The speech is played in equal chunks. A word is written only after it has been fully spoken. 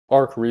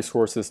ARK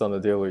resources on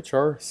the daily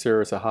chart,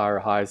 series of higher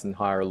highs and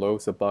higher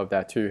lows above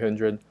that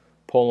 200,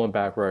 pulling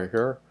back right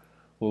here.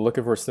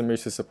 Looking for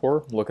symmetry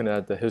support, looking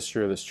at the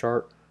history of this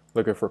chart,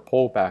 looking for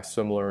pullback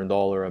similar in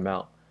dollar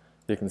amount.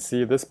 You can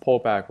see this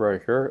pullback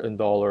right here in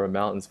dollar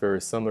amount is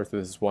very similar to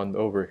this one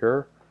over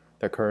here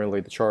that currently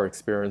the chart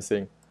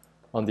experiencing.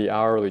 On the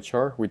hourly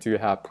chart, we do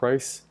have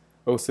price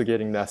also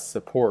getting that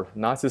support,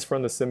 not just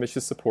from the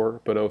symmetry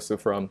support, but also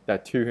from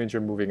that 200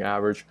 moving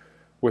average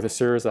with a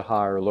series of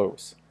higher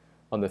lows.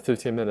 On the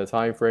 15-minute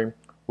time frame,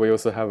 we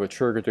also have a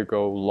trigger to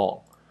go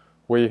long.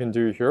 What you can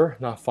do here,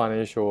 not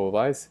financial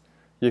advice,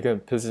 you can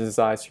position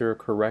size here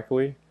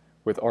correctly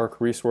with ARK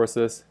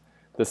resources.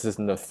 This is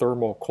in the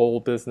thermal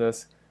coal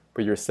business,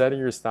 but you're setting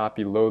your stop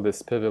below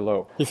this pivot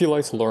low. If you'd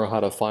like to learn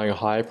how to find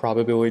high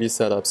probability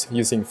setups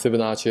using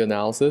Fibonacci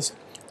analysis,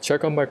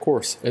 check out my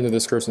course in the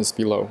descriptions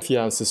below. If you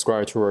haven't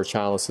subscribed to our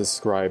channel,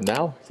 subscribe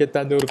now. Hit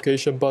that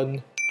notification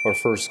button. Our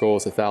first goal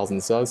is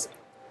 1,000 subs.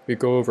 We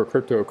go over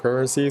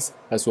cryptocurrencies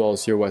as well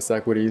as US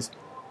equities.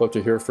 Love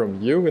to hear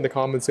from you in the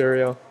comments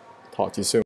area. Talk to you soon.